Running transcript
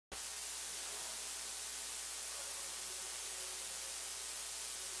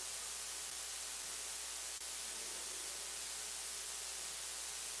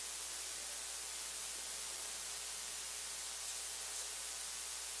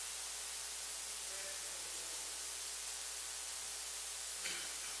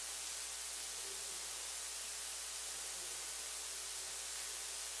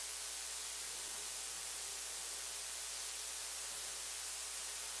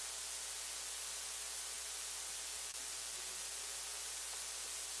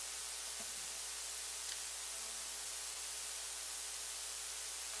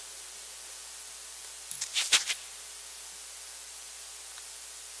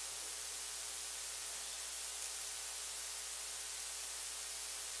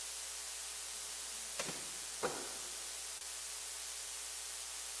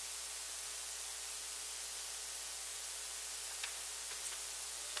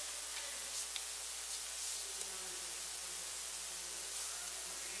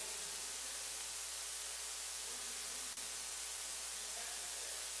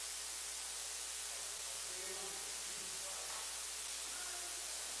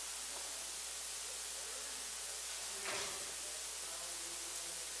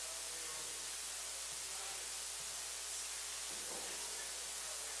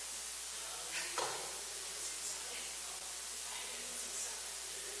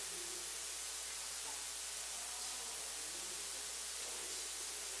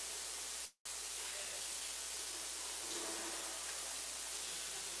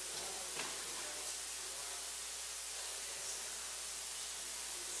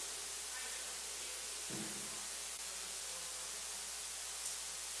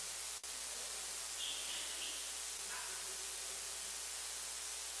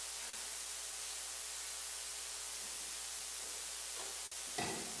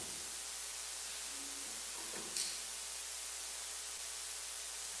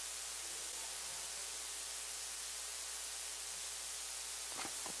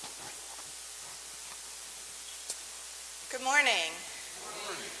morning.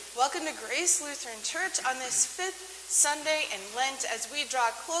 Welcome to Grace Lutheran Church on this fifth Sunday in Lent as we draw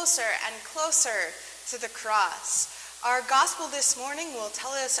closer and closer to the cross. Our gospel this morning will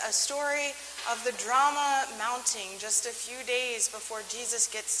tell us a story of the drama mounting just a few days before Jesus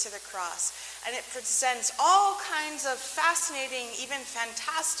gets to the cross. And it presents all kinds of fascinating, even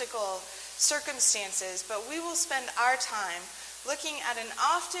fantastical circumstances, but we will spend our time looking at an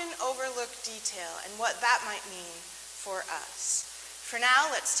often overlooked detail and what that might mean for us. For now,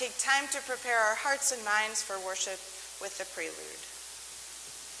 let's take time to prepare our hearts and minds for worship with the prelude.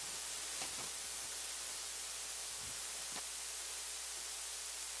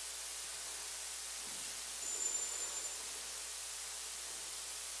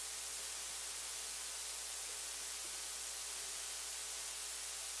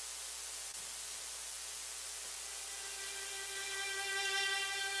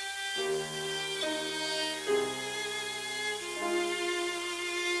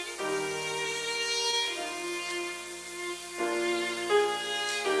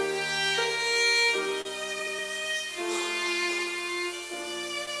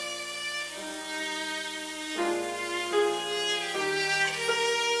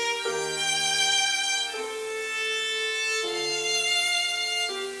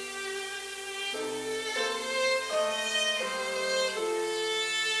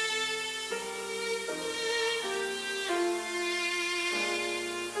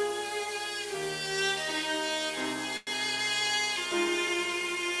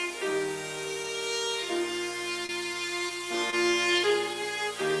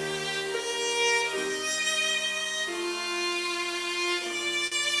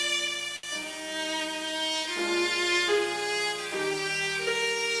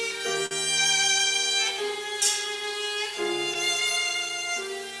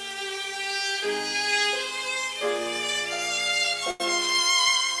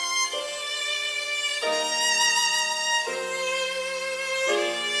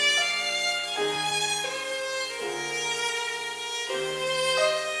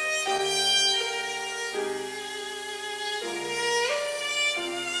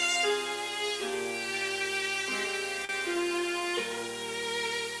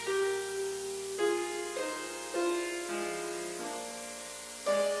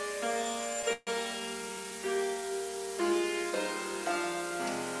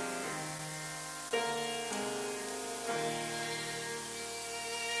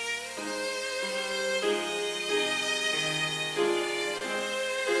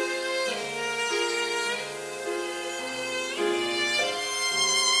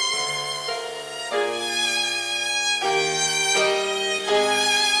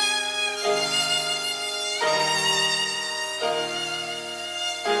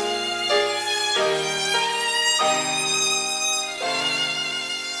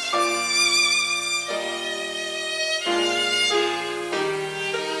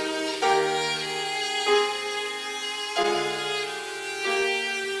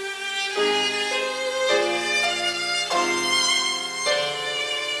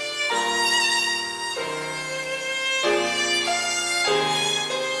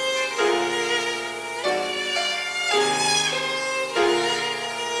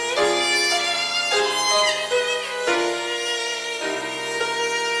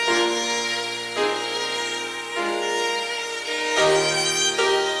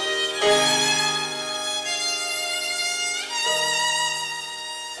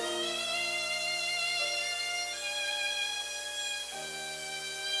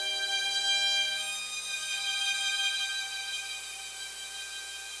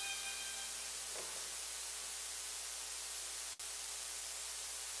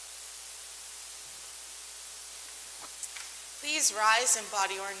 Please rise in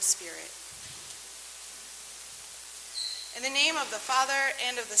body or in spirit. In the name of the Father,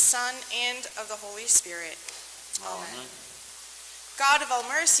 and of the Son, and of the Holy Spirit. Amen. God of all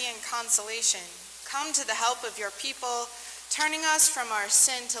mercy and consolation, come to the help of your people, turning us from our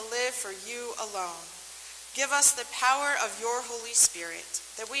sin to live for you alone. Give us the power of your Holy Spirit,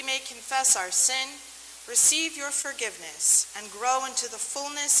 that we may confess our sin, receive your forgiveness, and grow into the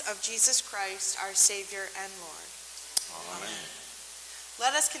fullness of Jesus Christ, our Savior and Lord. Amen.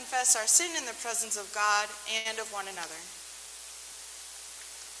 Let us confess our sin in the presence of God and of one another.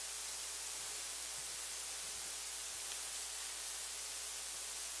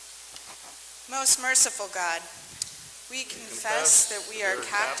 Most merciful God, we confess that we are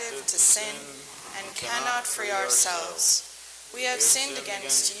captive to sin and cannot free ourselves. We have sinned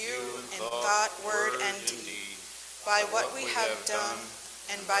against you in thought, word, and deed, by what we have done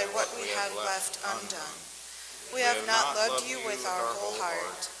and by what we have left undone. We have not loved you with our whole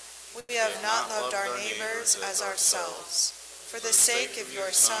heart. We have not loved our neighbors as ourselves. For the sake of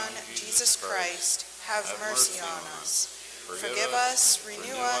your Son, Jesus Christ, have mercy on us. Forgive us,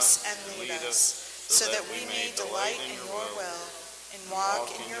 renew us, and lead us, so that we may delight in your will and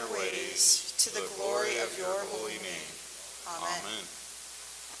walk in your ways, to the glory of your holy name. Amen.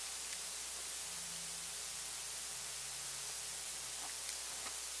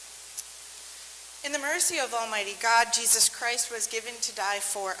 In the mercy of Almighty God, Jesus Christ was given to die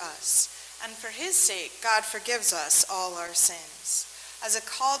for us, and for his sake, God forgives us all our sins. As a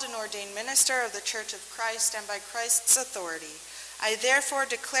called and ordained minister of the Church of Christ and by Christ's authority, I therefore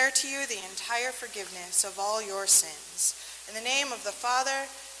declare to you the entire forgiveness of all your sins, in the name of the Father,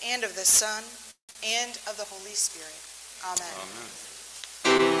 and of the Son, and of the Holy Spirit. Amen.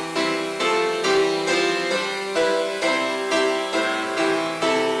 Amen.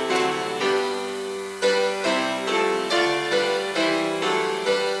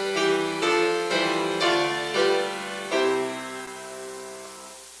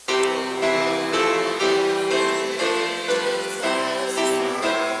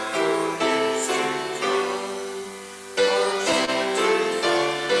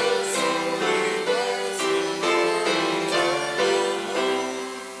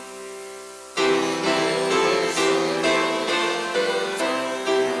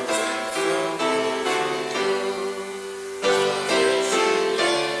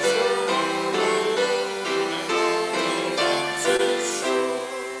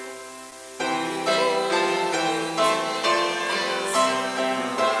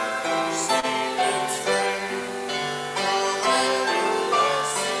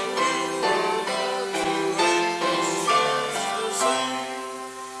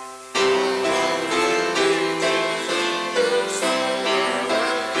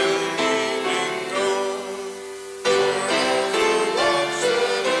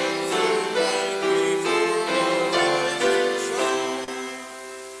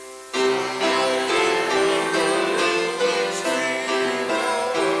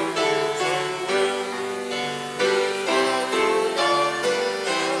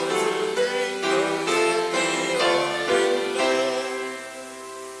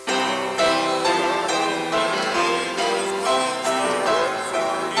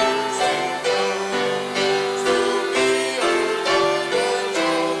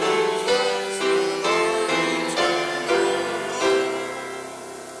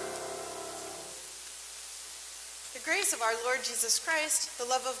 Jesus Christ, the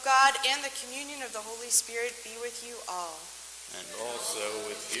love of God, and the communion of the Holy Spirit be with you all. And also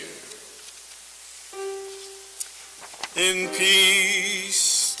with you. In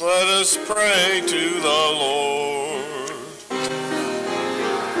peace, let us pray to the Lord.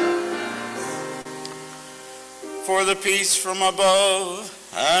 For the peace from above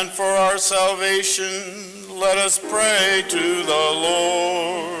and for our salvation, let us pray to the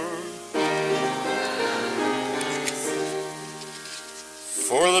Lord.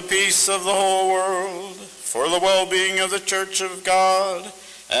 For the peace of the whole world, for the well-being of the Church of God,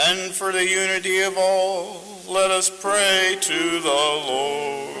 and for the unity of all, let us pray to the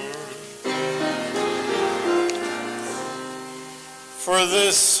Lord. For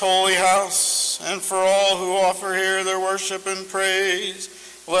this holy house, and for all who offer here their worship and praise,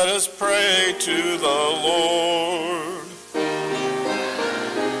 let us pray to the Lord.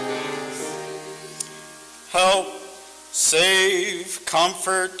 Help, save,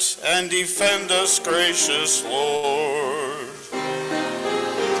 comfort, and defend us, gracious Lord.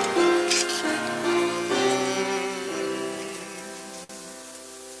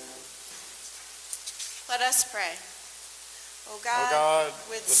 Let us pray. O God,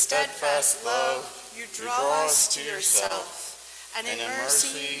 with steadfast love, you draw us to yourself, and in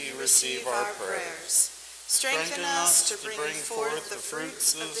mercy receive our prayers. Strengthen us to bring forth the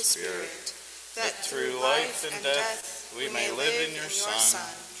fruits of the Spirit, that through life and death we may live in your Son,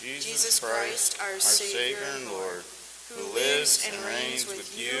 Jesus Christ, our Savior and Lord, who lives and reigns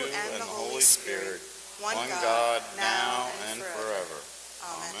with you and the Holy Spirit, one God, now and forever.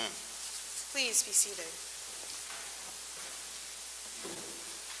 Amen. Please be seated.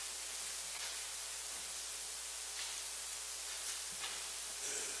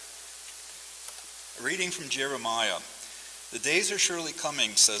 A reading from Jeremiah. The days are surely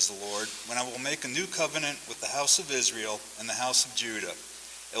coming, says the Lord, when I will make a new covenant with the house of Israel and the house of Judah.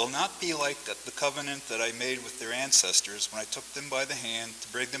 It will not be like the covenant that I made with their ancestors when I took them by the hand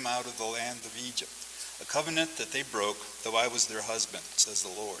to bring them out of the land of Egypt, a covenant that they broke, though I was their husband, says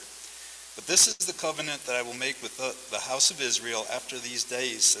the Lord. But this is the covenant that I will make with the house of Israel after these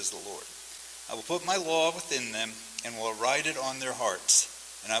days, says the Lord. I will put my law within them, and will write it on their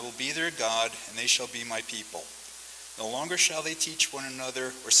hearts. And I will be their God, and they shall be my people. No longer shall they teach one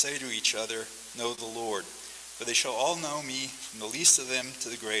another, or say to each other, Know the Lord. For they shall all know me, from the least of them to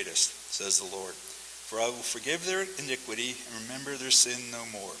the greatest, says the Lord. For I will forgive their iniquity, and remember their sin no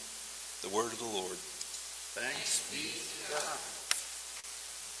more. The word of the Lord. Thanks be to God.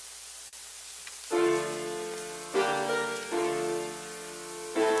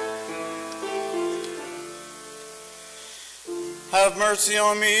 Have mercy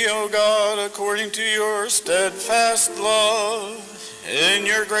on me, O God, according to your steadfast love. In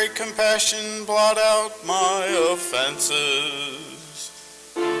your great compassion, blot out my offenses.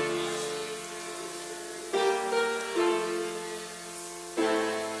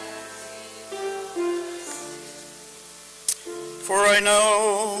 For I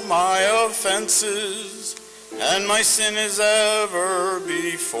know my offenses, and my sin is ever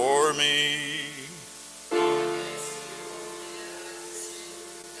before me.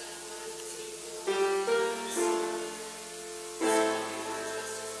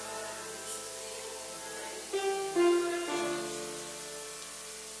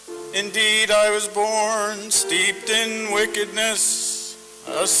 Indeed, I was born steeped in wickedness,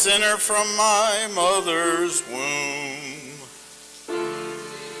 a sinner from my mother's womb.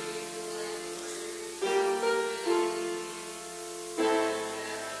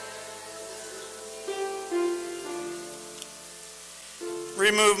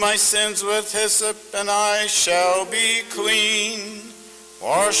 Remove my sins with hyssop, and I shall be clean.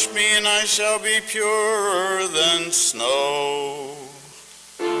 Wash me, and I shall be purer than snow.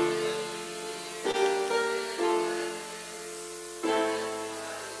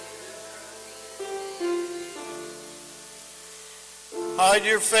 Hide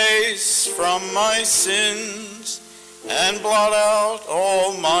your face from my sins, and blot out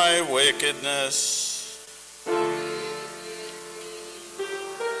all my wickedness.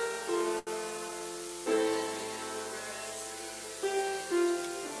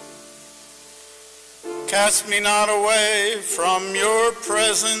 Cast me not away from your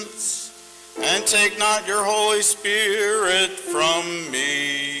presence, and take not your Holy Spirit from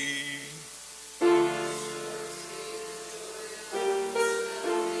me.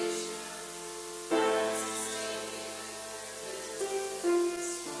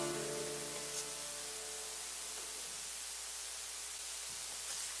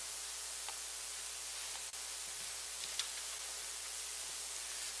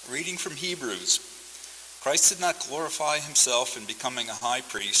 Reading from Hebrews. Christ did not glorify himself in becoming a high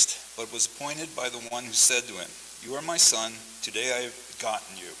priest, but was appointed by the one who said to him, You are my son, today I have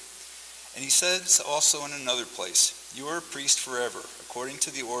begotten you. And he says also in another place, You are a priest forever, according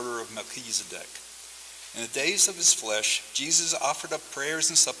to the order of Melchizedek. In the days of his flesh, Jesus offered up prayers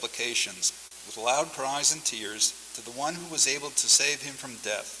and supplications, with loud cries and tears, to the one who was able to save him from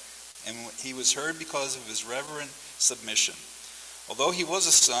death. And he was heard because of his reverent submission. Although he was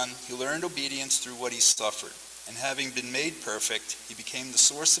a son, he learned obedience through what he suffered, and having been made perfect, he became the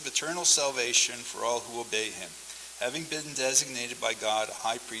source of eternal salvation for all who obey him, having been designated by God a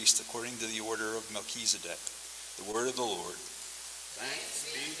high priest according to the order of Melchizedek. The word of the Lord.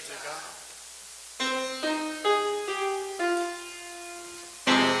 Thanks be to God.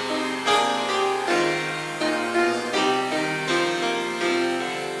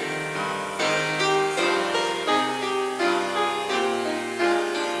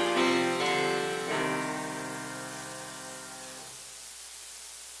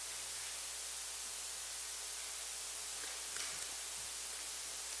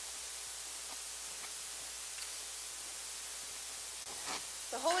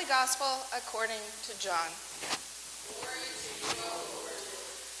 The Holy Gospel according to John. Glory to you, O Lord.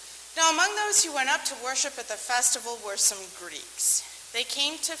 Now among those who went up to worship at the festival were some Greeks. They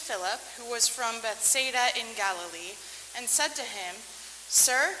came to Philip, who was from Bethsaida in Galilee, and said to him,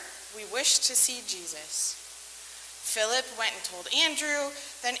 Sir, we wish to see Jesus. Philip went and told Andrew,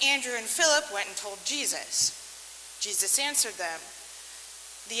 then Andrew and Philip went and told Jesus. Jesus answered them,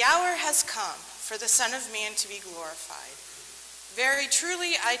 The hour has come for the Son of Man to be glorified. Very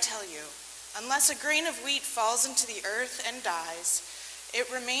truly I tell you, unless a grain of wheat falls into the earth and dies, it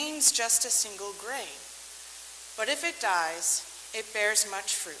remains just a single grain. But if it dies, it bears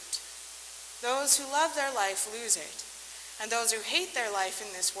much fruit. Those who love their life lose it, and those who hate their life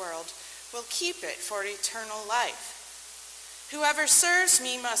in this world will keep it for eternal life. Whoever serves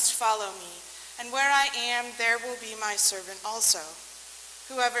me must follow me, and where I am, there will be my servant also.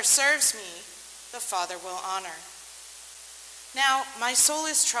 Whoever serves me, the Father will honor. Now my soul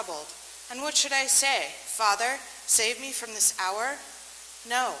is troubled, and what should I say? Father, save me from this hour?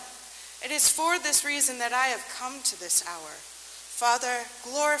 No, It is for this reason that I have come to this hour. Father,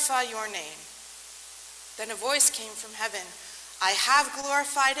 glorify your name." Then a voice came from heaven, "I have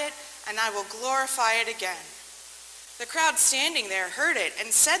glorified it, and I will glorify it again." The crowd standing there heard it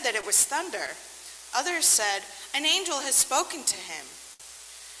and said that it was thunder. Others said, "An angel has spoken to him."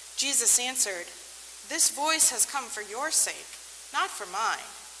 Jesus answered, "This voice has come for your sake, not for mine.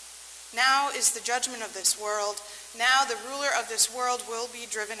 Now is the judgment of this world. Now the ruler of this world will be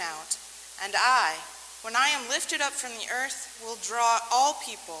driven out. And I, when I am lifted up from the earth, will draw all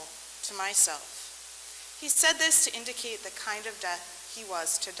people to myself." He said this to indicate the kind of death he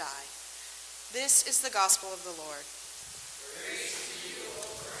was to die. This is the gospel of the Lord. Praise to you, O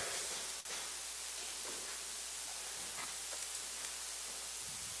Christ.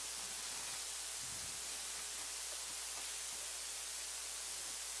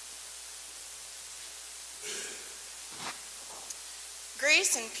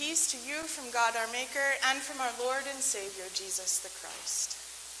 Grace and peace to you from God our Maker and from our Lord and Savior, Jesus the Christ.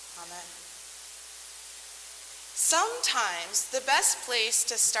 Amen. Sometimes the best place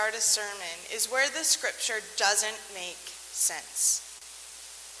to start a sermon is where the scripture doesn't make sense.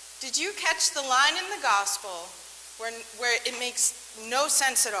 Did you catch the line in the gospel where it makes no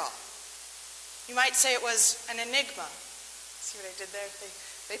sense at all? You might say it was an enigma. See what I did there?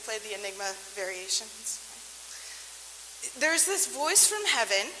 They played the enigma variations. There's this voice from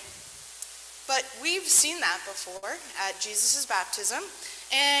heaven, but we've seen that before at Jesus' baptism.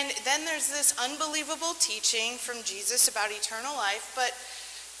 And then there's this unbelievable teaching from Jesus about eternal life, but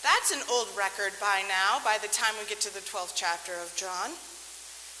that's an old record by now, by the time we get to the 12th chapter of John.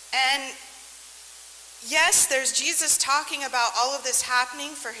 And yes, there's Jesus talking about all of this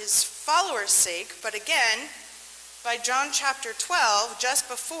happening for his followers' sake, but again, by John chapter 12, just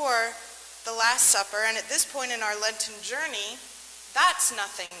before the Last Supper, and at this point in our Lenten journey, that's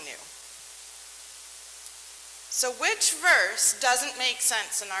nothing new. So which verse doesn't make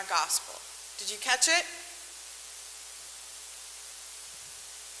sense in our gospel? Did you catch it?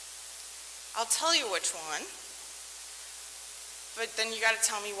 I'll tell you which one, but then you got to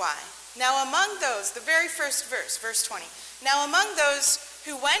tell me why. Now among those, the very first verse, verse 20, now among those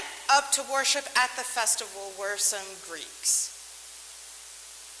who went up to worship at the festival were some Greeks.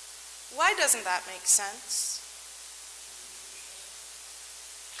 Why doesn't that make sense?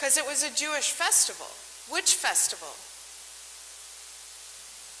 Because it was a Jewish festival. Which festival?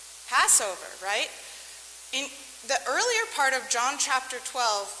 Passover, right? In the earlier part of John chapter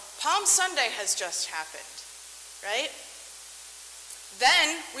 12, Palm Sunday has just happened, right?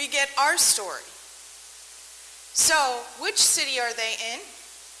 Then we get our story. So, which city are they in?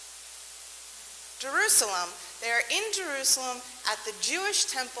 Jerusalem. They are in Jerusalem at the Jewish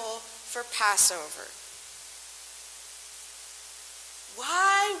temple for Passover.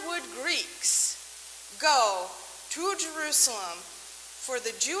 Why would Greeks go to Jerusalem for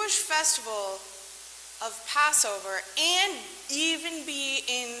the Jewish festival of Passover and even be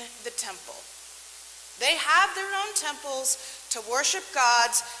in the temple? They have their own temples to worship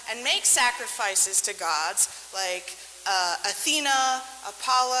gods and make sacrifices to gods like Athena,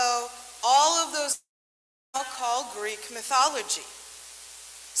 Apollo, all of those now called Greek mythology.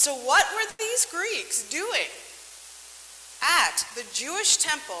 So what were these Greeks doing at the Jewish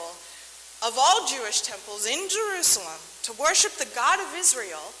temple, of all Jewish temples in Jerusalem, to worship the God of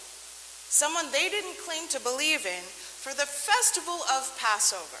Israel, someone they didn't claim to believe in, for the festival of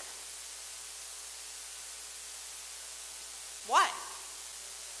Passover? Why?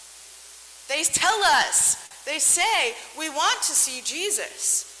 They tell us, they say, we want to see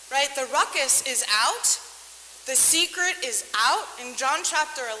Jesus, right? The ruckus is out. The secret is out. In John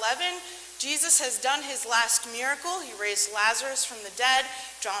chapter 11, Jesus has done his last miracle. He raised Lazarus from the dead.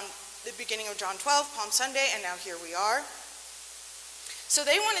 The beginning of John 12, Palm Sunday, and now here we are. So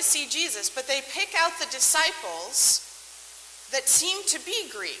they want to see Jesus, but they pick out the disciples that seem to be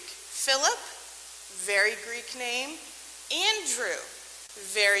Greek. Philip, very Greek name. Andrew,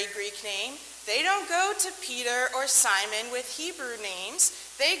 very Greek name. They don't go to Peter or Simon with Hebrew names.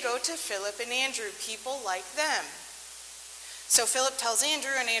 They go to Philip and Andrew, people like them. So Philip tells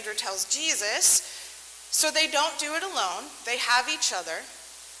Andrew and Andrew tells Jesus. So they don't do it alone. They have each other.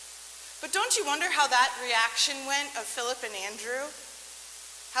 But don't you wonder how that reaction went of Philip and Andrew?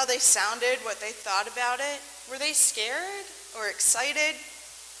 How they sounded, what they thought about it? Were they scared or excited?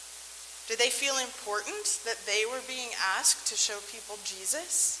 Did they feel important that they were being asked to show people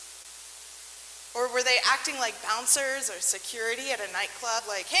Jesus? Or were they acting like bouncers or security at a nightclub,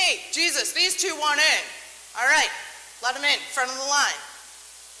 like, hey, Jesus, these two want in. All right, let them in, front of the line.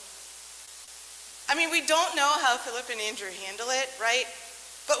 I mean, we don't know how Philip and Andrew handle it, right?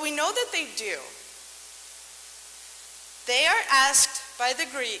 But we know that they do. They are asked by the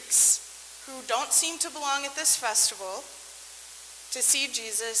Greeks, who don't seem to belong at this festival, to see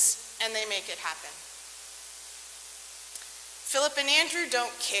Jesus, and they make it happen. Philip and Andrew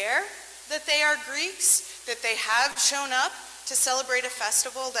don't care that they are Greeks, that they have shown up to celebrate a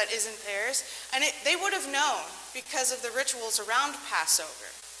festival that isn't theirs, and they would have known because of the rituals around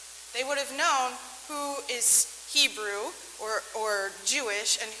Passover. They would have known who is Hebrew or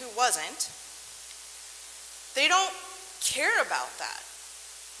Jewish and who wasn't. They don't care about that.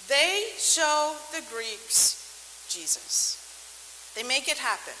 They show the Greeks Jesus. They make it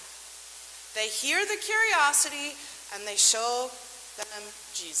happen. They hear the curiosity and they show them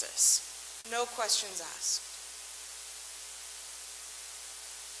Jesus. No questions asked.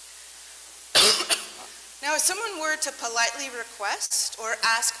 Now, if someone were to politely request or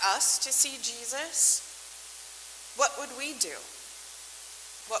ask us to see Jesus, what would we do?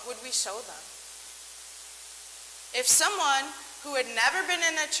 What would we show them? If someone who had never been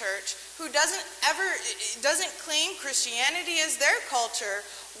in a church, who doesn't claim Christianity as their culture,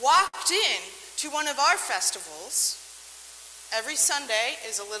 walked in to one of our festivals, every Sunday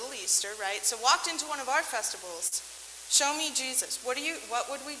is a little Easter, right? So walked into one of our festivals, show me Jesus. What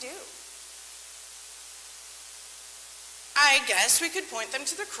would we do? I guess we could point them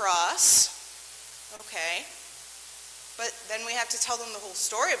to the cross. Okay. But then we have to tell them the whole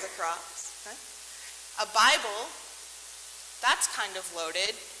story of the cross. Okay? A Bible, that's kind of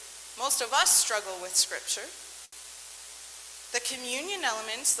loaded. Most of us struggle with Scripture. The communion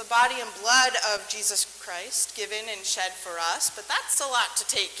elements, the body and blood of Jesus Christ given and shed for us, but that's a lot to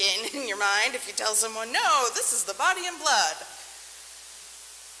take in your mind if you tell someone, no, this is the body and blood.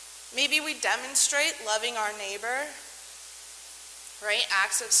 Maybe we demonstrate loving our neighbor, right?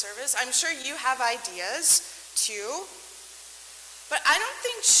 Acts of service. I'm sure you have ideas too. But I don't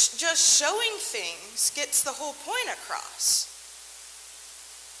think just showing things gets the whole point across.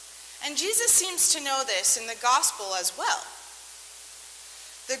 And Jesus seems to know this in the gospel as well.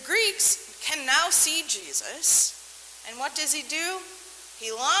 The Greeks can now see Jesus, and what does he do?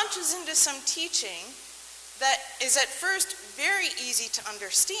 He launches into some teaching that is at first very easy to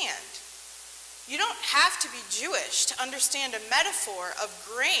understand. You don't have to be Jewish to understand a metaphor of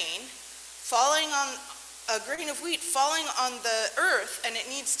grain falling on a grain of wheat falling on the earth, and it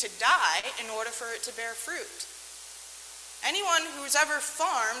needs to die in order for it to bear fruit. Anyone who's ever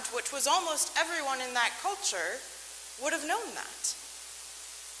farmed, which was almost everyone in that culture, would have known that.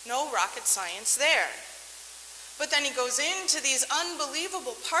 No rocket science there. But then he goes into these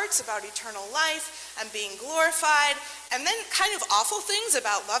unbelievable parts about eternal life and being glorified, and then kind of awful things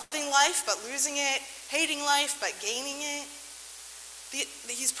about loving life but losing it, hating life but gaining it.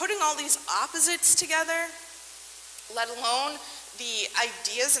 He's putting all these opposites together, let alone the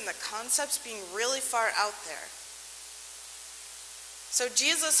ideas and the concepts being really far out there. So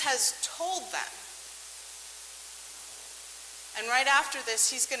Jesus has told them. And right after this,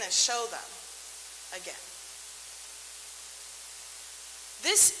 he's going to show them again.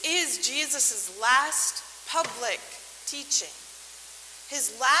 This is Jesus' last public teaching.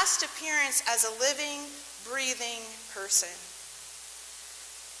 His last appearance as a living, breathing person.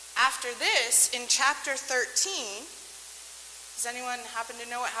 After this, in chapter 13, does anyone happen to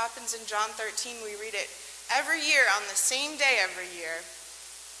know what happens in John 13? We read it every year on the same day every year.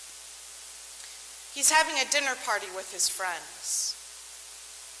 He's having a dinner party with his friends.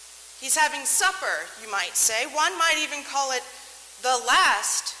 He's having supper, you might say. One might even call it the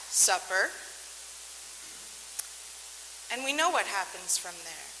Last Supper. And we know what happens from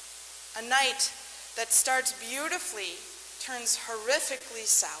there. A night that starts beautifully turns horrifically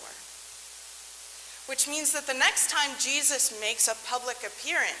sour. Which means that the next time Jesus makes a public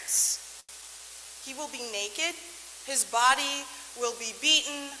appearance, he will be naked, his body will be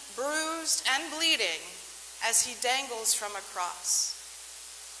beaten, bruised, and bleeding as he dangles from a cross.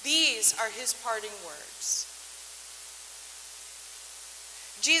 These are his parting words.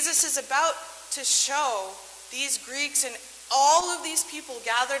 Jesus is about to show these Greeks and all of these people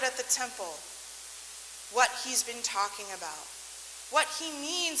gathered at the temple what he's been talking about. What he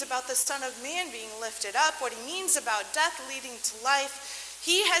means about the Son of Man being lifted up, what he means about death leading to life.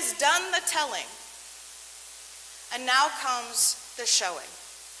 He has done the telling. And now comes the showing.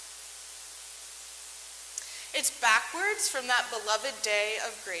 It's backwards from that beloved day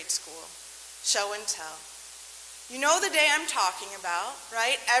of grade school, show and tell. You know the day I'm talking about,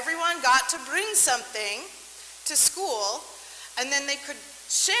 right? Everyone got to bring something to school, and then they could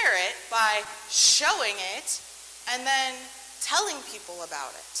share it by showing it and then telling people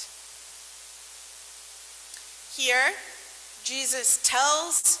about it. Here, Jesus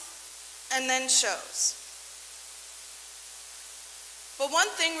tells and then shows. But one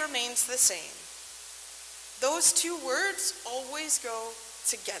thing remains the same. Those two words always go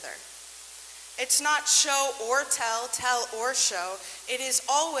together. It's not show or tell, tell or show. It is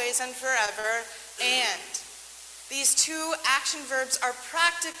always and forever and. These two action verbs are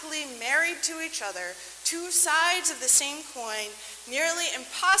practically married to each other, two sides of the same coin, nearly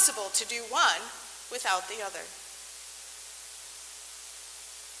impossible to do one without the other.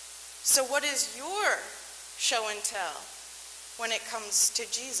 So what is your show and tell when it comes to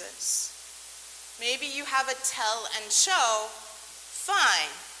Jesus? Maybe you have a tell and show,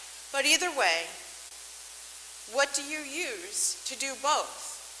 fine. But either way, what do you use to do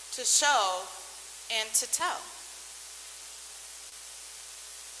both, to show and to tell?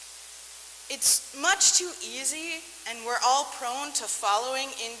 It's much too easy, and we're all prone to following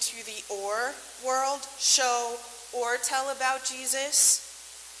into the or world, show or tell about Jesus.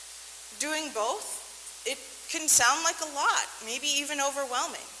 Doing both, it can sound like a lot, maybe even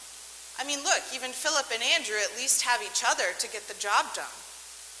overwhelming. I mean, look, even Philip and Andrew at least have each other to get the job done.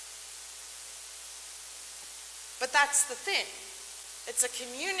 But that's the thing. It's a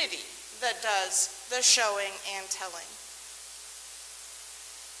community that does the showing and telling.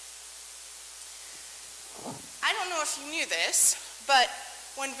 I don't know if you knew this, but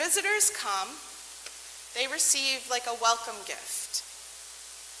when visitors come, they receive like a welcome gift.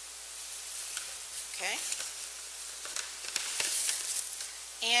 Okay?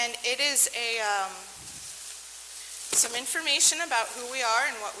 And it is some information about who we are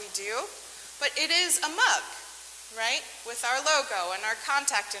and what we do, but it is a mug, right? With our logo and our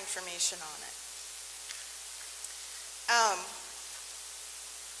contact information on it.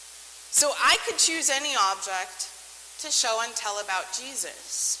 So I could choose any object to show and tell about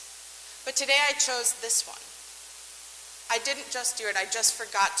Jesus. But today I chose this one. I didn't just do it, I just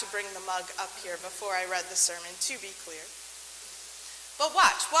forgot to bring the mug up here before I read the sermon, to be clear. But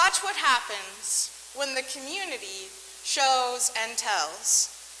watch what happens when the community shows and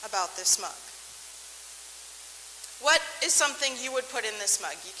tells about this mug. What is something you would put in this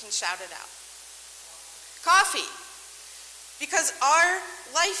mug? You can shout it out. Coffee. Because our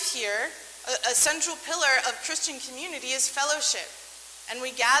life here, a central pillar of Christian community is fellowship. And we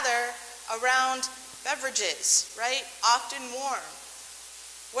gather around beverages, right? Often warm.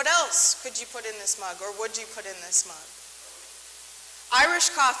 What else could you put in this mug, or would you put in this mug? Irish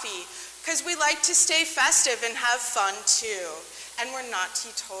coffee, because we like to stay festive and have fun too. And we're not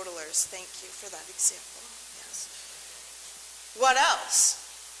teetotalers. Thank you for that example. Yes. What else?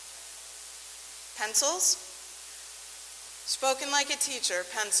 Pencils? Spoken like a teacher,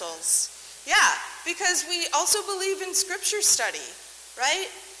 pencils. Yeah, because we also believe in scripture study, right?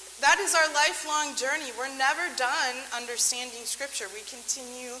 That is our lifelong journey. We're never done understanding scripture. We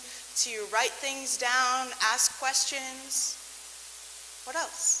continue to write things down, ask questions. What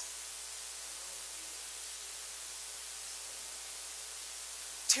else?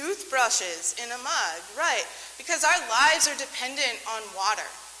 Toothbrushes in a mug, right? Because our lives are dependent on water,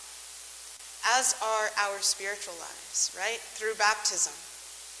 as are our spiritual lives, right? Through baptism.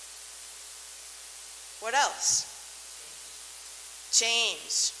 What else?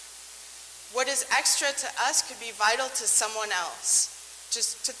 Change. What is extra to us could be vital to someone else.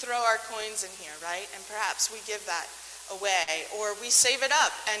 Just to throw our coins in here, right? And perhaps we give that away, or we save it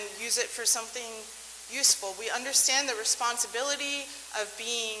up and use it for something useful. We understand the responsibility of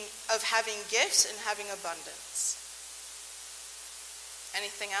having gifts and having abundance.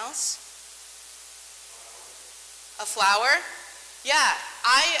 Anything else? A flower? Yeah,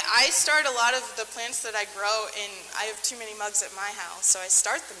 I start a lot of the plants that I grow in. I have too many mugs at my house, so I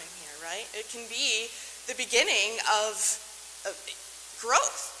start them in here, right? It can be the beginning of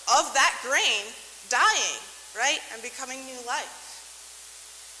growth, of that grain dying, right? And becoming new life.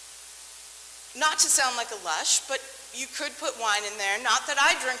 Not to sound like a lush, but you could put wine in there. Not that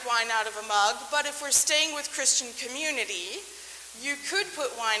I drink wine out of a mug, but if we're staying with Christian community, you could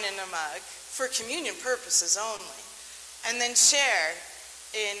put wine in a mug for communion purposes only, and then share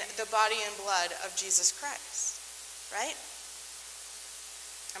in the body and blood of Jesus Christ, right?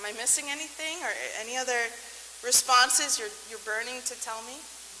 Am I missing anything, or any other responses you're burning to tell me?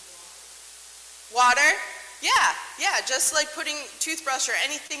 Water? Yeah, just like putting toothbrush or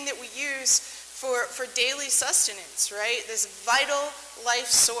anything that we use for daily sustenance, right? This vital life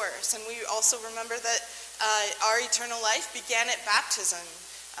source. And we also remember that our eternal life began at baptism,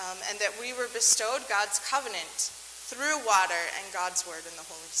 and that we were bestowed God's covenant through water and God's word and the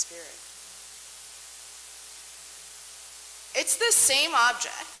Holy Spirit. It's the same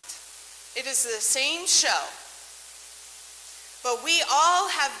object. It is the same show. but we all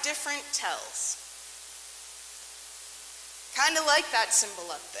have different tells. Kind of like that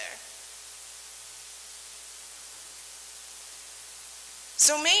symbol up there.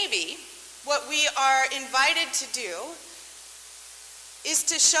 So maybe what we are invited to do is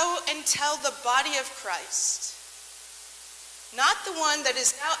to show and tell the body of Christ. Not the one that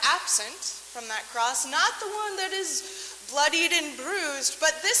is now absent from that cross, not the one that is bloodied and bruised,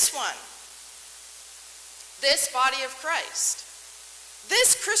 but this one. This body of Christ.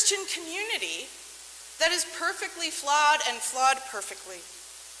 This Christian community that is perfectly flawed and flawed perfectly.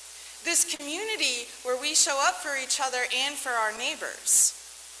 This community where we show up for each other and for our neighbors.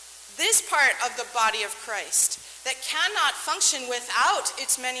 This part of the body of Christ that cannot function without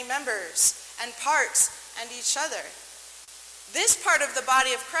its many members and parts and each other. This part of the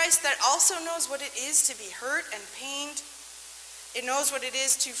body of Christ that also knows what it is to be hurt and pained. It knows what it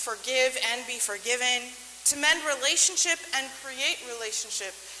is to forgive and be forgiven, to mend relationship and create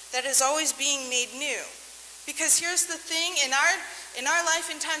relationship that is always being made new. Because here's the thing, in our life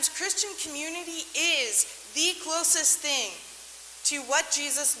and times, Christian community is the closest thing to what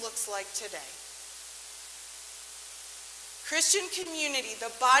Jesus looks like today. Christian community,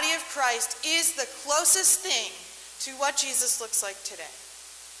 the body of Christ, is the closest thing to what Jesus looks like today.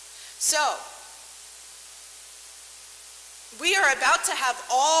 So, we are about to have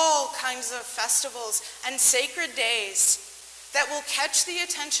all kinds of festivals and sacred days that will catch the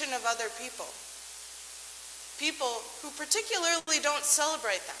attention of other people. People who particularly don't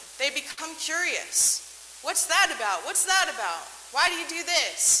celebrate them. They become curious. What's that about? What's that about? Why do you do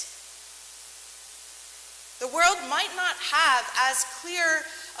this? The world might not have as clear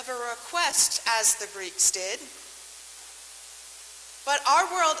of a request as the Greeks did, but our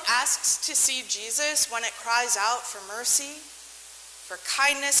world asks to see Jesus when it cries out for mercy, for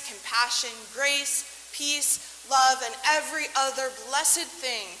kindness, compassion, grace, peace, love, and every other blessed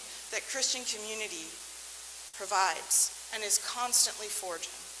thing that Christian community provides and is constantly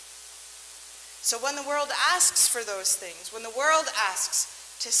forging. So when the world asks for those things, when the world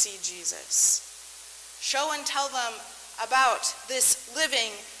asks to see Jesus, show and tell them about this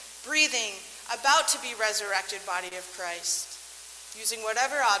living, breathing, about to be resurrected body of Christ, using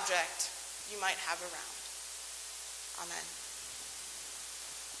whatever object you might have around. Amen.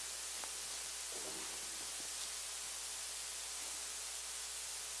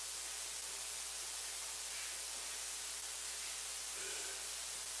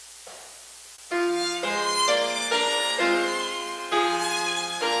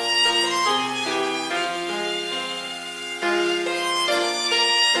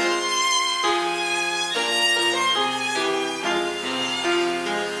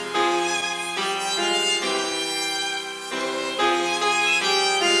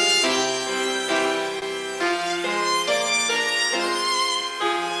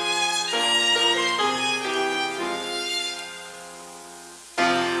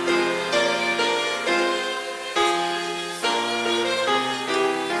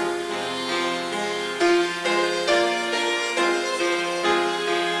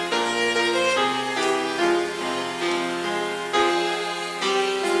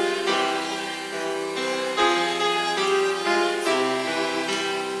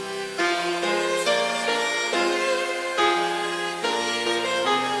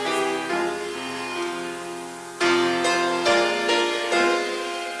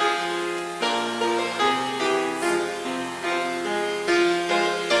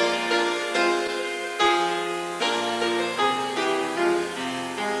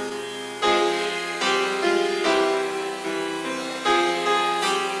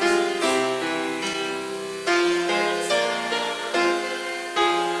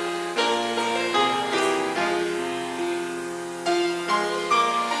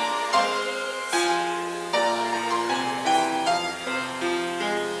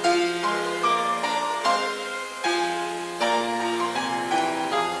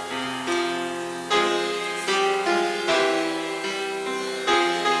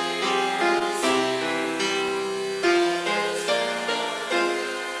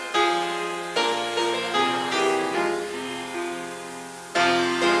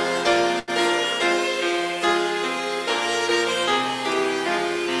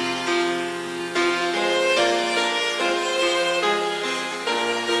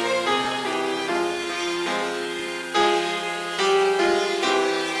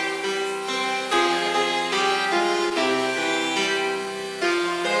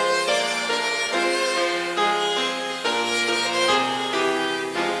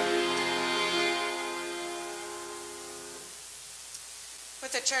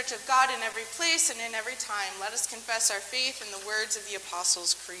 with the church of God in every place and in every time, let us confess our faith in the words of the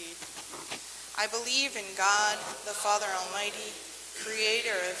Apostles' Creed. I believe in God, the Father Almighty,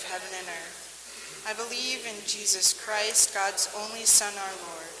 creator of heaven and earth. I believe in Jesus Christ, God's only Son, our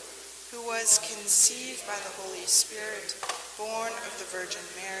Lord, who was conceived by the Holy Spirit, born of the Virgin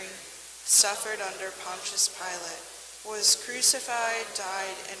Mary, suffered under Pontius Pilate, was crucified,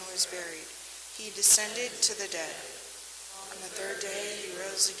 died, and was buried. He descended to the dead. On the third day he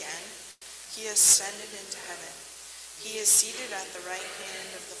rose again. He ascended into heaven. He is seated at the right hand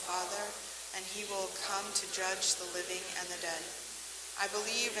of the Father, and he will come to judge the living and the dead. I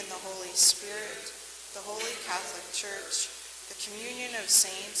believe in the Holy Spirit, the Holy Catholic Church, the communion of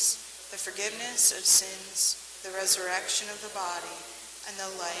saints, the forgiveness of sins, the resurrection of the body, and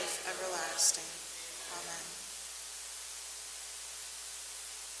the life everlasting. Amen.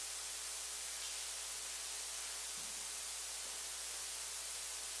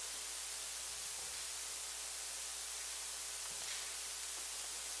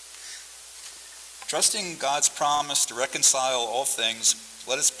 Trusting God's promise to reconcile all things,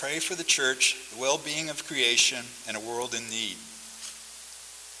 let us pray for the church, the well-being of creation, and a world in need.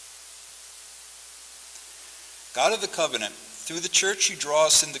 God of the covenant, through the church you draw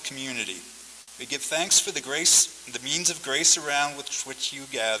us into community. We give thanks for the grace, the means of grace around which you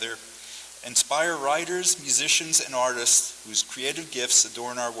gather. Inspire writers, musicians, and artists whose creative gifts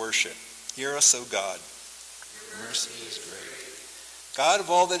adorn our worship. Hear us, O God. Your mercy is great. God of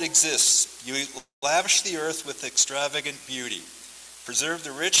all that exists, you lavish the earth with extravagant beauty. Preserve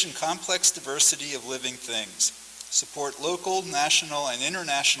the rich and complex diversity of living things. Support local, national, and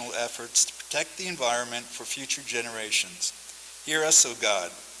international efforts to protect the environment for future generations. Hear us, O God.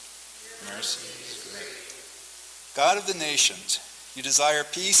 Your mercy is great. God of the nations, you desire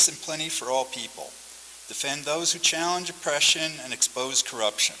peace and plenty for all people. Defend those who challenge oppression and expose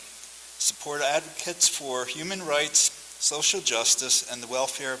corruption. Support advocates for human rights, social justice, and the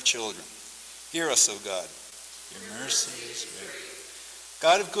welfare of children. Hear us, O God. Your mercy is great.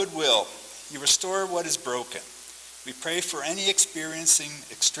 God of goodwill, you restore what is broken. We pray for any experiencing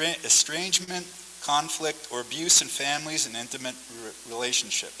estrangement, conflict, or abuse in families and intimate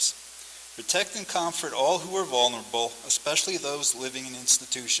relationships. Protect and comfort all who are vulnerable, especially those living in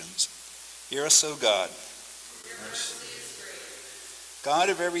institutions. Hear us, O God. Your mercy is great. God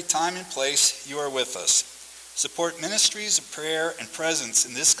of every time and place, you are with us. Support ministries of prayer and presence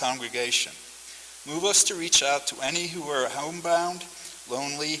in this congregation. Move us to reach out to any who are homebound,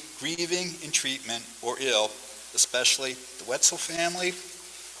 lonely, grieving, in treatment, or ill, especially the Wetzel family,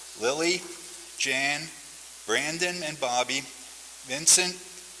 Lily, Jan, Brandon and Bobby, Vincent,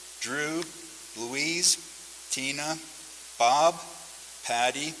 Drew, Louise, Tina, Bob,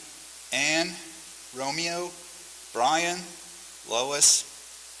 Patty, Ann, Romeo, Brian, Lois,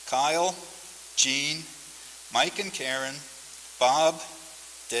 Kyle, Jean, Mike and Karen, Bob,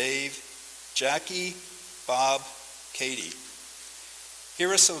 Dave, Jackie, Bob, Katie.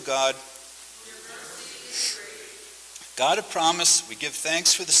 Hear us, O God. God of promise, we give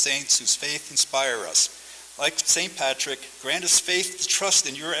thanks for the saints whose faith inspire us. Like St. Patrick, grant us faith to trust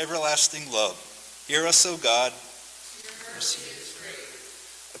in your everlasting love. Hear us, O God. Your mercy is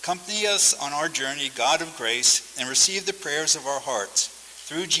great. Accompany us on our journey, God of grace, and receive the prayers of our hearts.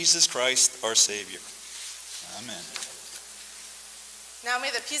 Through Jesus Christ, our Savior. Amen. Now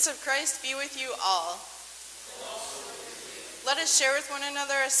may the peace of Christ be with you all. Let us share with one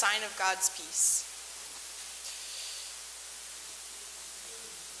another a sign of God's peace.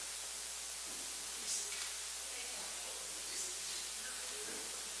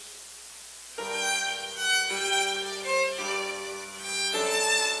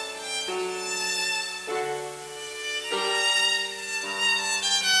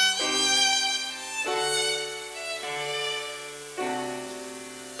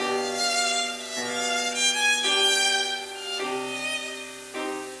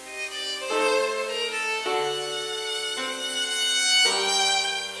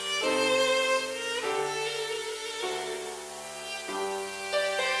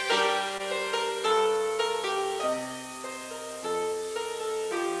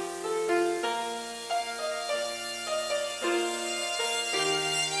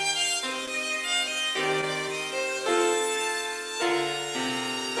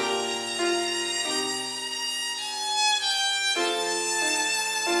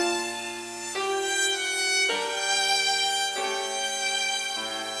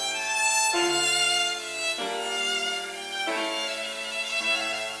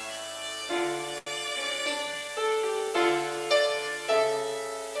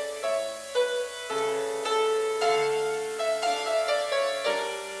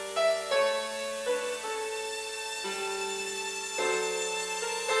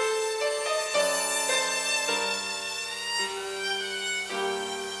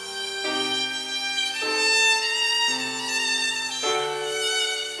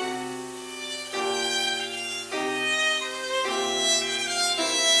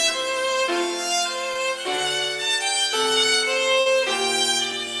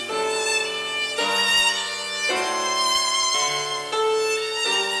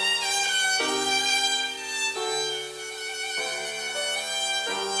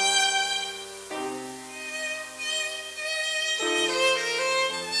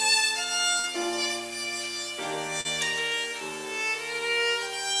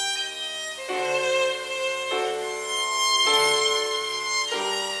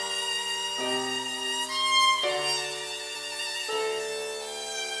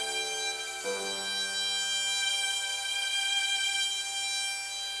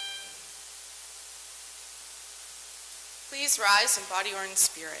 Please rise in body or in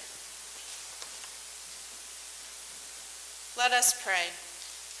spirit. Let us pray.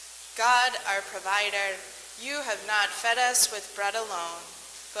 God, our provider, you have not fed us with bread alone,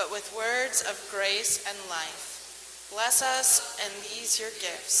 but with words of grace and life. Bless us and these your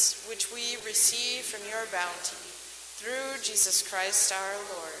gifts, which we receive from your bounty. Through Jesus Christ our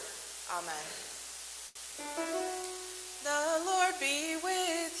Lord. Amen. The Lord be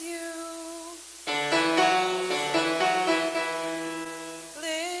with you.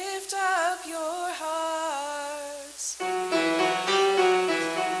 Lift up your hearts.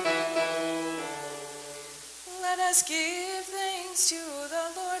 Let us give thanks to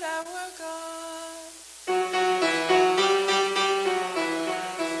the Lord our God.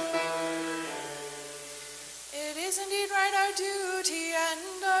 It is indeed right, our duty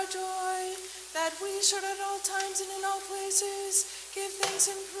and our joy, that we should at all times and in all places give thanks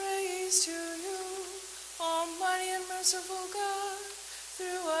and praise to you, Almighty and merciful God,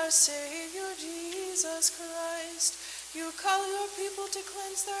 through our Savior Jesus Christ. You call your people to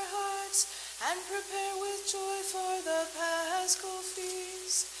cleanse their hearts and prepare with joy for the Paschal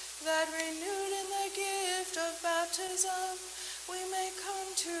feast, that renewed in the gift of baptism, we may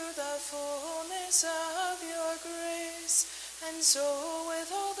come to the fullness of your grace. And so with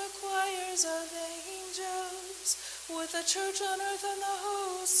all the choirs of angels, with the church on earth and the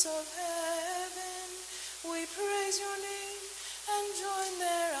hosts of heaven, we praise your name and join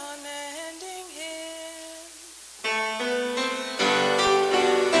their unending hymn.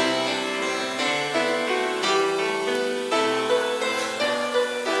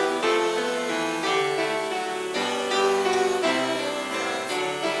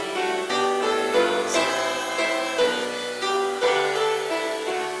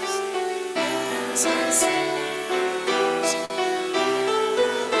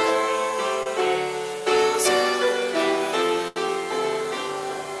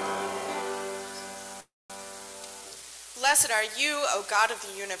 Blessed are you, O God of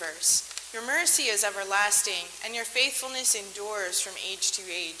the universe. Your mercy is everlasting, and your faithfulness endures from age to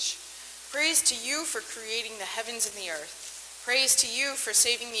age. Praise to you for creating the heavens and the earth. Praise to you for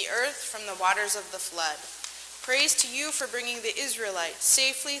saving the earth from the waters of the flood. Praise to you for bringing the Israelites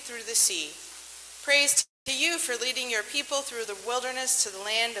safely through the sea. Praise to you for leading your people through the wilderness to the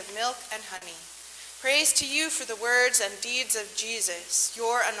land of milk and honey. Praise to you for the words and deeds of Jesus,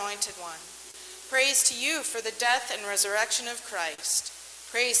 your anointed one. Praise to you for the death and resurrection of Christ.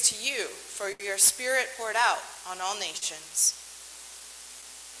 Praise to you for your Spirit poured out on all nations.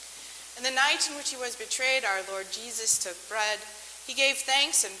 In the night in which he was betrayed, our Lord Jesus took bread. He gave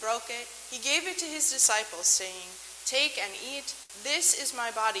thanks and broke it. He gave it to his disciples, saying, "Take and eat. This is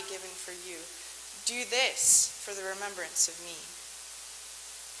my body given for you. Do this for the remembrance of me."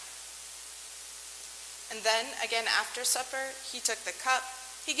 And then, again after supper, he took the cup.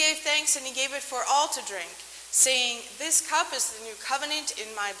 He gave thanks and he gave it for all to drink, saying, "This cup is the new covenant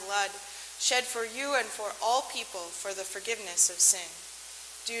in my blood, shed for you and for all people for the forgiveness of sin.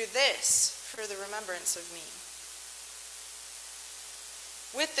 Do this for the remembrance of me."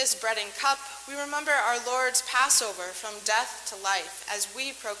 With this bread and cup, we remember our Lord's Passover from death to life as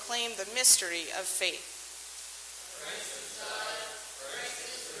we proclaim the mystery of faith.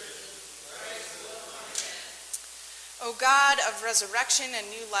 O God of resurrection and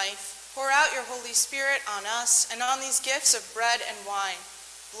new life, pour out your Holy Spirit on us and on these gifts of bread and wine.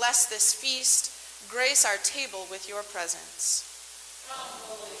 Bless this feast. Grace our table with your presence. Come,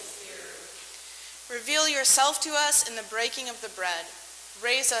 Holy Spirit. Reveal yourself to us in the breaking of the bread.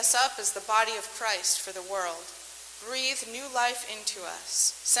 Raise us up as the body of Christ for the world. Breathe new life into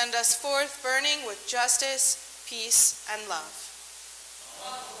us. Send us forth burning with justice, peace, and love.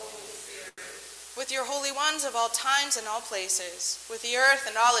 Come, Holy Spirit. With your holy ones of all times and all places, with the earth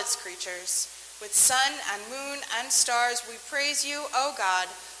and all its creatures, with sun and moon and stars, we praise you, O God,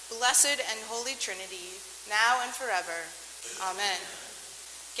 blessed and holy Trinity, now and forever. Amen.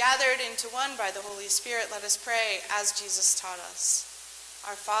 Gathered into one by the Holy Spirit, let us pray as Jesus taught us.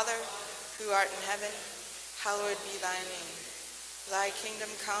 Our Father, who art in heaven, hallowed be thy name. Thy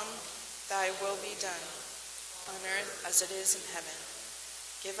kingdom come, thy will be done, on earth as it is in heaven.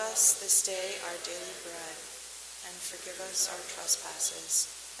 Give us this day our daily bread, and forgive us our trespasses,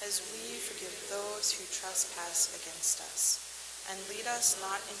 as we forgive those who trespass against us. And lead us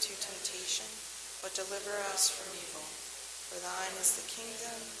not into temptation, but deliver us from evil. For thine is the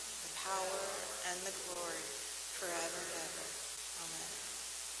kingdom, the power, and the glory, forever and ever. Amen.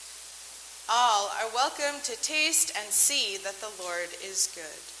 All are welcome to taste and see that the Lord is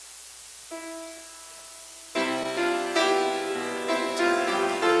good.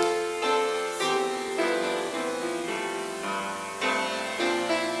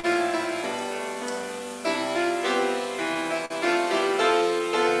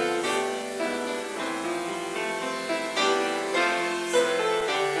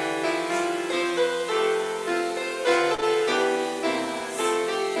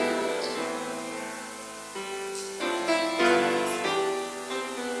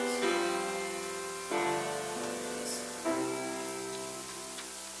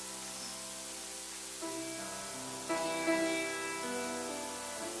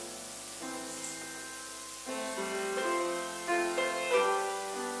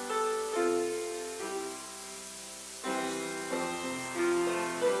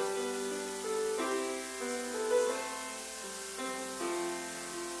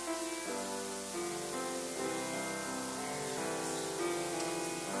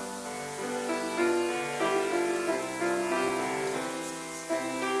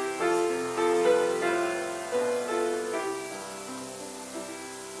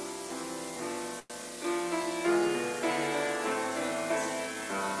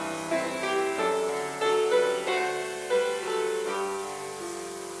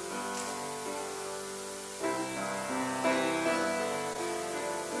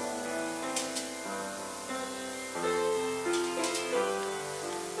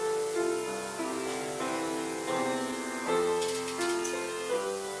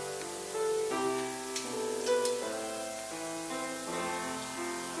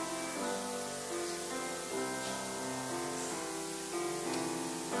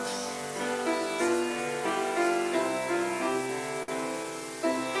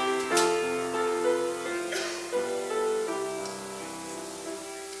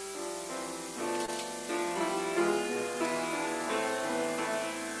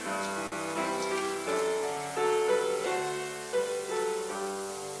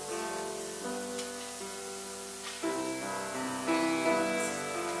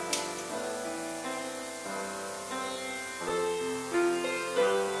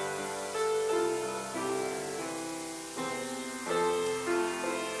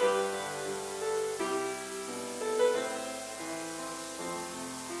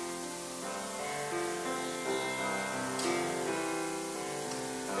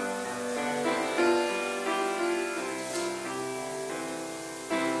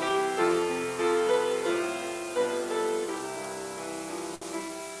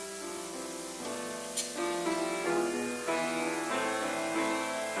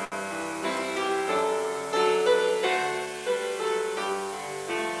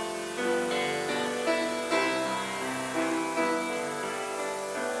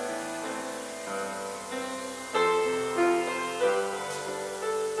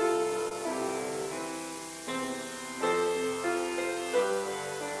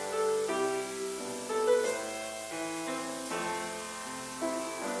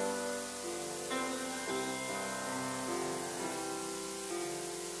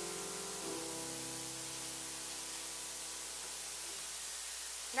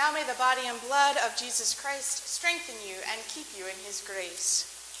 Now may the body and blood of Jesus Christ strengthen you and keep you in his grace.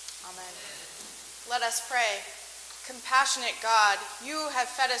 Amen. Let us pray. Compassionate God, you have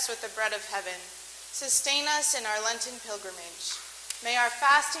fed us with the bread of heaven. Sustain us in our Lenten pilgrimage. May our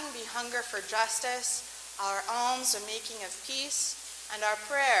fasting be hunger for justice, our alms a making of peace, and our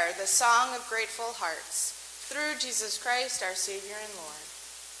prayer the song of grateful hearts. Through Jesus Christ, our Savior and Lord.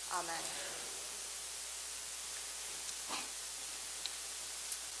 Amen.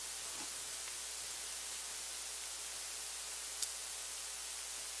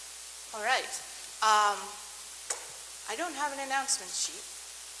 All right. I don't have an announcement sheet.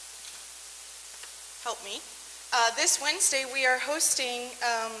 Help me. This Wednesday, we are hosting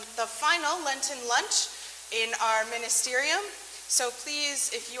the final Lenten lunch in our ministerium. So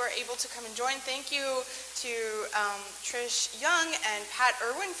please, if you are able to come and join, thank you to Trish Young and Pat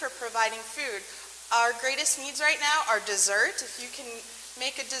Irwin for providing food. Our greatest needs right now are dessert. If you can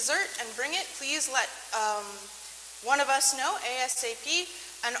make a dessert and bring it, please let one of us know ASAP,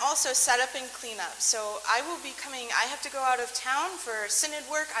 and also set up and clean up. So I will be coming, I have to go out of town for synod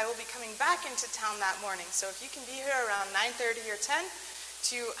work. I will be coming back into town that morning. So if you can be here around 9:30 or 10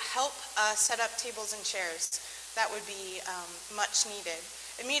 to help set up tables and chairs, that would be much needed.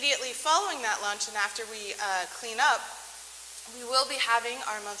 Immediately following that lunch and after we clean up, we will be having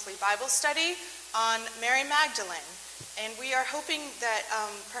our monthly Bible study on Mary Magdalene. And we are hoping that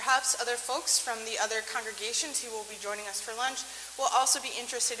perhaps other folks from the other congregations who will be joining us for lunch will also be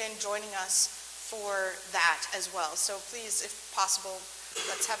interested in joining us for that as well. So please, if possible,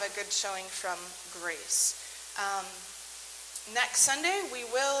 let's have a good showing from Grace. Next Sunday, we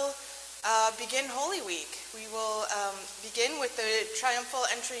will begin Holy Week. We will begin with the triumphal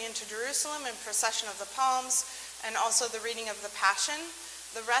entry into Jerusalem and procession of the Palms, and also the reading of the Passion.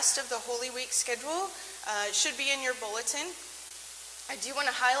 The rest of the Holy Week schedule should be in your bulletin. I do want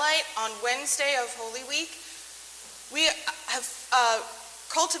to highlight on Wednesday of Holy Week, we have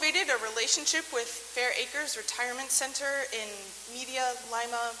cultivated a relationship with Fair Acres Retirement Center in Media,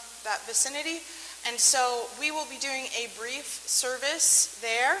 Lima, that vicinity. And so we will be doing a brief service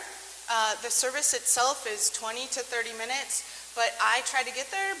there. The service itself is 20 to 30 minutes, but I try to get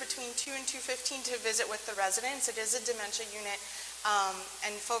there between 2 and 2:15 to visit with the residents. It is a dementia unit.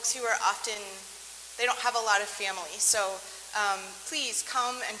 And folks who are often, they don't have a lot of family. So please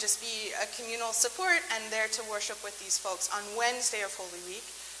come and just be a communal support and there to worship with these folks on Wednesday of Holy Week.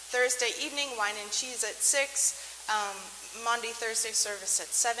 Thursday evening, wine and cheese at 6. Monday, Thursday service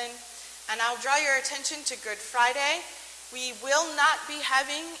at 7. And I'll draw your attention to Good Friday. We will not be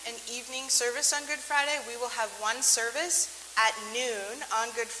having an evening service on Good Friday. We will have one service at noon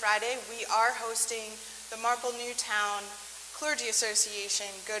on Good Friday. We are hosting the Marple Newtown Clergy Association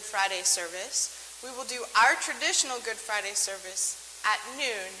Good Friday service. We will do our traditional Good Friday service at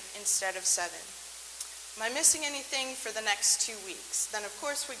noon instead of 7. Am I missing anything for the next 2 weeks? Then of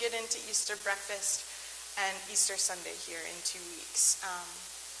course we get into Easter breakfast and Easter Sunday here in 2 weeks.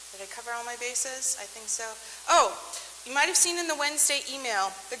 Did I cover all my bases? I think so. Oh, you might have seen in the Wednesday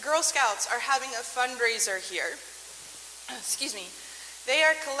email, the Girl Scouts are having a fundraiser here. Excuse me. They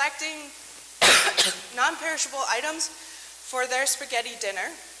are collecting non-perishable items for their spaghetti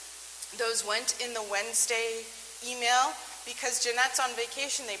dinner. Those went in the Wednesday email. Because Jeanette's on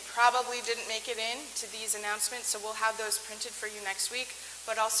vacation, they probably didn't make it in to these announcements, so we'll have those printed for you next week.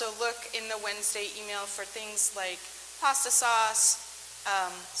 But also look in the Wednesday email for things like pasta sauce,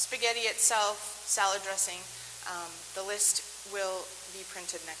 spaghetti itself, salad dressing. The list will be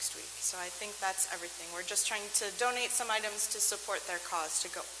printed next week. So I think that's everything. We're just trying to donate some items to support their cause to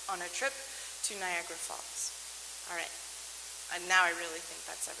go on a trip to Niagara Falls. All right. And now I really think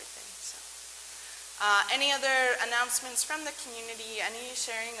that's everything. So, any other announcements from the community? Any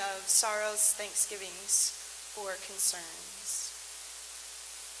sharing of sorrows, thanksgivings, or concerns?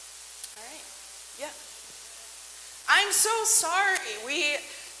 All right. Yeah. I'm so sorry. We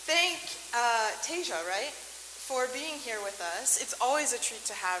thank Tasia, right, for being here with us. It's always a treat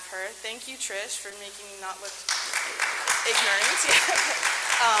to have her. Thank you, Trish, for making me not look ignorant.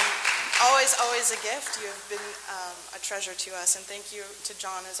 Always a gift. You have been a treasure to us, and thank you to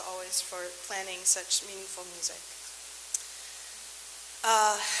John, as always, for planning such meaningful music.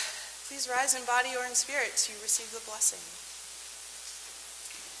 Please rise in body or in spirit to receive the blessing.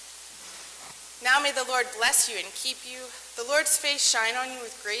 Now may the Lord bless you and keep you. The Lord's face shine on you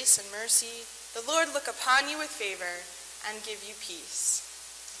with grace and mercy. The Lord look upon you with favor and give you peace.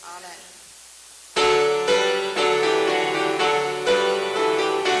 Amen.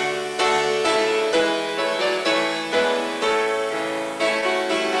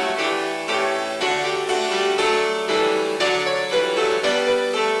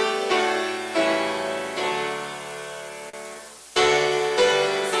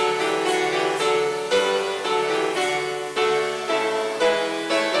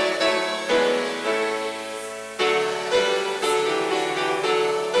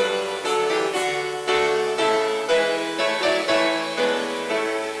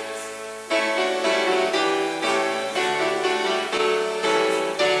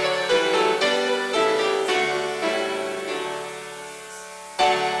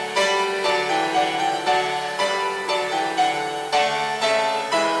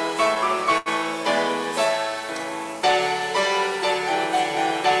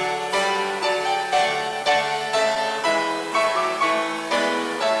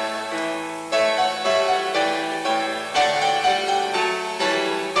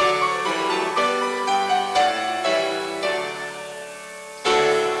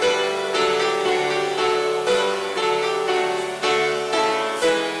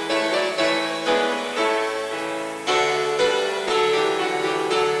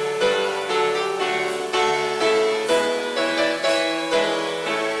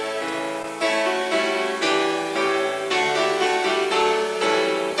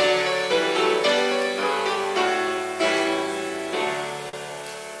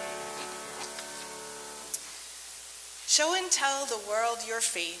 your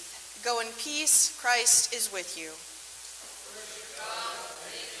faith. Go in peace. Christ is with you. Worship God.